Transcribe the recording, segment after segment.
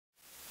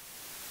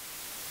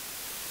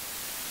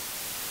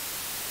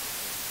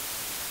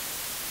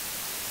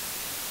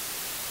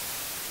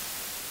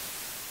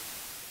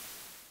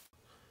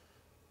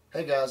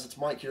Hey guys, it's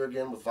Mike here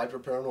again with Viper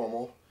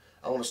Paranormal.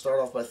 I want to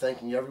start off by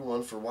thanking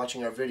everyone for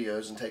watching our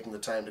videos and taking the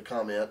time to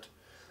comment.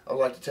 I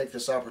would like to take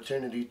this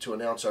opportunity to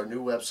announce our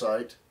new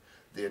website.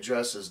 The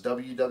address is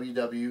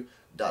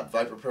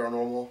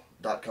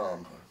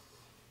www.viperparanormal.com.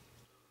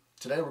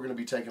 Today we're going to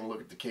be taking a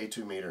look at the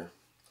KII meter.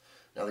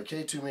 Now the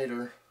KII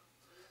meter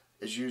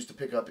is used to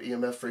pick up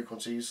EMF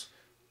frequencies.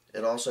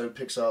 It also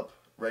picks up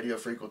radio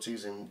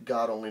frequencies and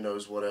God only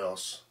knows what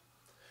else.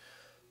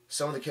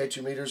 Some of the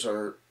KII meters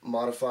are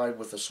modified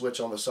with a switch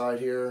on the side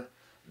here.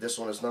 This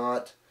one is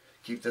not.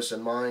 Keep this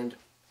in mind.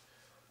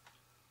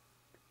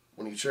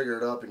 When you trigger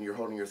it up and you're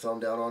holding your thumb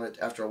down on it,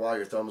 after a while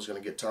your thumb is going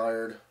to get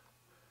tired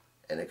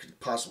and it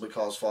could possibly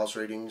cause false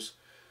readings.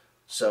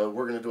 So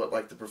we're going to do it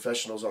like the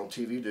professionals on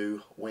TV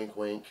do, wink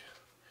wink,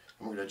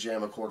 and we're going to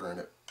jam a quarter in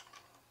it.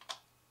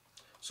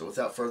 So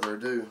without further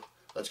ado,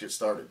 let's get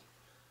started.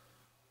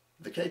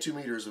 The KII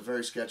meter is a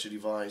very sketchy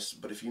device,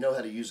 but if you know how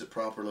to use it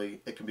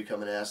properly, it can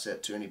become an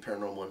asset to any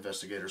paranormal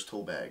investigator's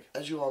tool bag.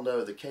 As you all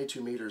know, the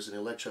KII meter is an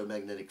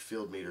electromagnetic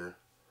field meter.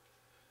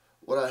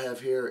 What I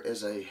have here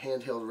is a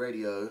handheld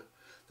radio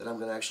that I'm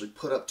going to actually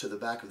put up to the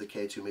back of the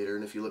KII meter,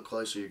 and if you look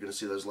closer you're going to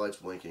see those lights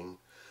blinking.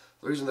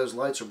 The reason those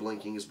lights are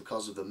blinking is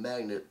because of the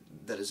magnet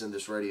that is in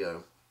this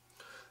radio.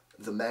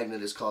 The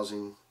magnet is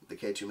causing the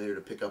KII meter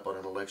to pick up on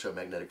an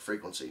electromagnetic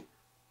frequency.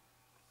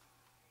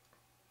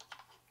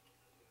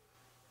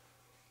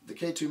 The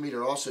KII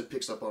meter also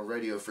picks up on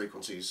radio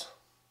frequencies.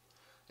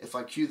 If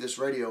I cue this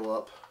radio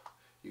up,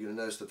 you're going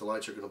to notice that the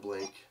lights are going to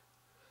blink.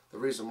 The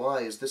reason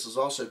why is this is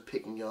also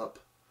picking up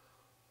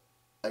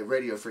a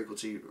radio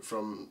frequency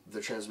from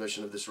the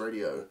transmission of this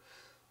radio.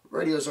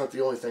 Radios aren't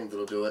the only thing that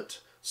will do it.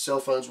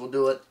 Cell phones will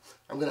do it.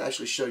 I'm going to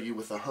actually show you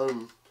with a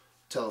home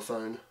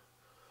telephone.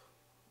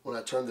 When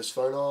I turn this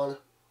phone on,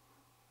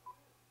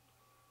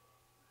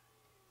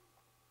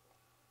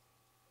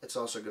 it's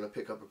also going to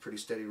pick up a pretty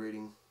steady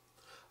reading.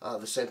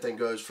 The same thing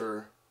goes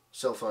for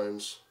cell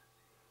phones.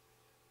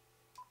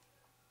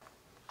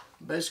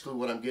 Basically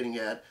what I'm getting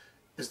at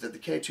is that the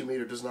KII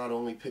meter does not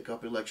only pick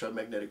up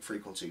electromagnetic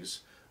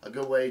frequencies. A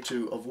good way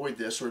to avoid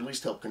this, or at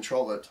least help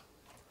control it,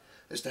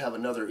 is to have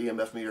another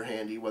EMF meter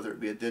handy, whether it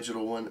be a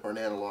digital one or an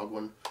analog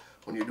one.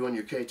 When you're doing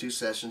your KII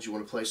sessions, you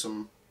want to place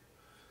them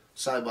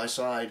side by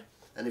side,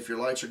 and if your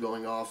lights are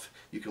going off,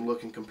 you can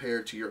look and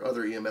compare to your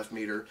other EMF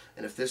meter,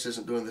 and if this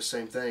isn't doing the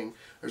same thing,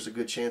 there's a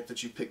good chance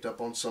that you picked up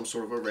on some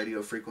sort of a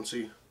radio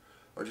frequency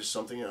or just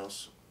something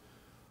else.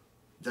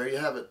 There you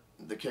have it,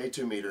 the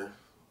KII meter.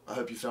 I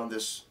hope you found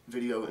this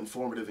video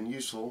informative and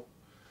useful.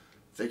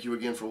 Thank you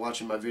again for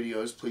watching my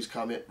videos. Please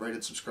comment, rate,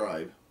 and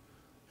subscribe.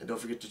 And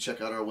don't forget to check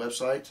out our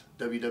website,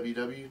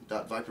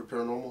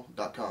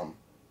 www.viperparanormal.com.